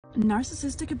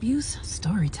Narcissistic abuse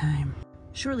story time.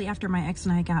 Shortly after my ex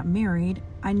and I got married,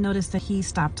 I noticed that he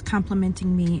stopped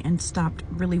complimenting me and stopped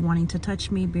really wanting to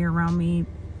touch me, be around me,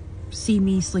 see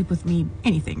me, sleep with me,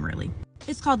 anything really.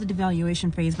 It's called the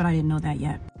devaluation phase, but I didn't know that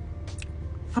yet.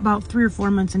 About 3 or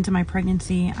 4 months into my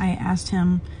pregnancy, I asked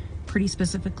him pretty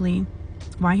specifically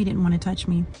why he didn't want to touch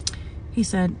me. He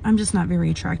said, "I'm just not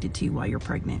very attracted to you while you're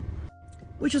pregnant."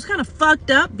 Which was kind of fucked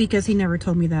up because he never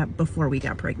told me that before we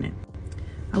got pregnant.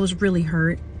 I was really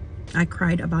hurt. I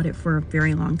cried about it for a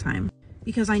very long time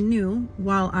because I knew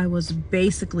while I was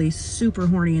basically super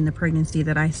horny in the pregnancy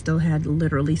that I still had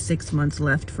literally 6 months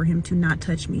left for him to not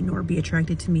touch me nor be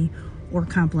attracted to me or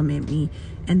compliment me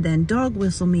and then dog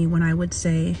whistle me when I would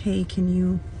say, "Hey, can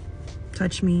you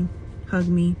touch me, hug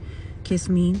me, kiss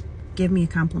me, give me a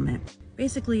compliment?"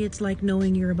 Basically, it's like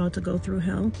knowing you're about to go through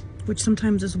hell, which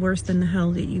sometimes is worse than the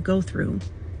hell that you go through,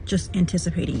 just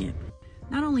anticipating it.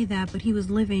 Not only that, but he was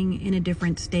living in a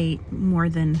different state more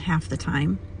than half the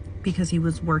time because he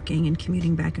was working and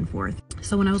commuting back and forth.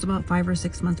 So when I was about 5 or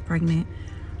 6 months pregnant,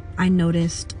 I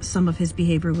noticed some of his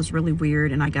behavior was really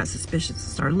weird and I got suspicious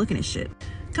and started looking at shit.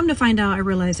 Come to find out, I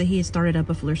realized that he had started up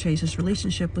a flirtatious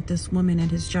relationship with this woman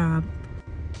at his job.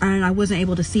 And I wasn't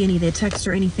able to see any of their texts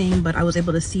or anything, but I was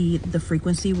able to see the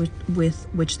frequency with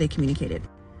which they communicated.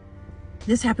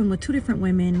 This happened with 2 different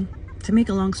women. To make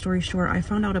a long story short, I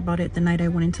found out about it the night I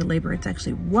went into labor. It's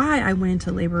actually why I went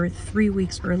into labor 3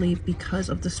 weeks early, because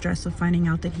of the stress of finding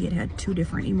out that he had had 2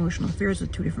 different emotional affairs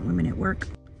with 2 different women at work.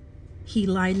 He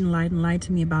lied and lied and lied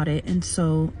to me about it. And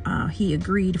so he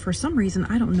agreed for some reason,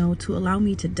 I don't know, to allow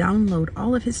me to download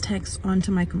all of his texts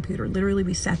onto my computer. Literally,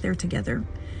 we sat there together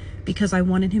because I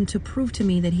wanted him to prove to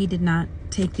me that he did not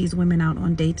take these women out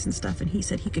on dates and stuff. And he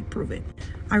said he could prove it.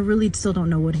 I really still don't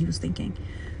know what he was thinking.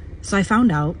 So I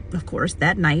found out, of course,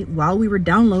 that night while we were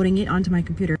downloading it onto my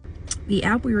computer, the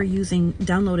app we were using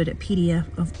downloaded a PDF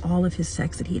of all of his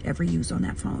texts that he had ever used on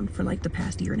that phone for like the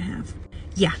past 1.5 years.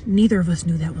 Yeah, neither of us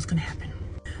knew that was going to happen.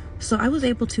 So I was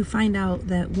able to find out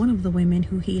that one of the women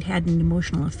who he'd had an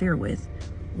emotional affair with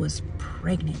was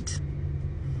pregnant.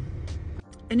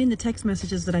 And in the text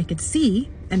messages that I could see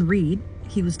and read,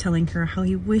 he was telling her how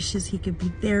he wishes he could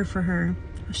be there for her.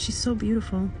 Oh, she's so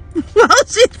beautiful. Well,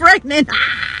 she's pregnant.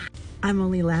 I'm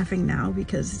only laughing now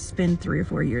because it's been 3 or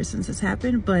 4 years since this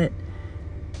happened, but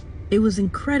it was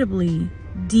incredibly,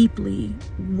 deeply,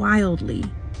 wildly,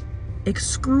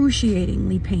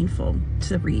 excruciatingly painful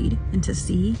to read and to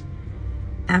see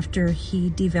after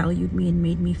he devalued me and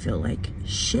made me feel like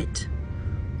shit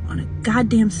on a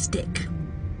goddamn stick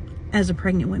as a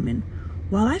pregnant woman,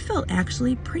 while I felt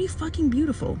actually pretty fucking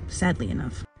beautiful, sadly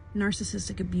enough.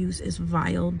 Narcissistic abuse is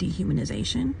vile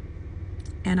dehumanization,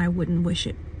 and I wouldn't wish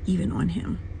it even on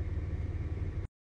him.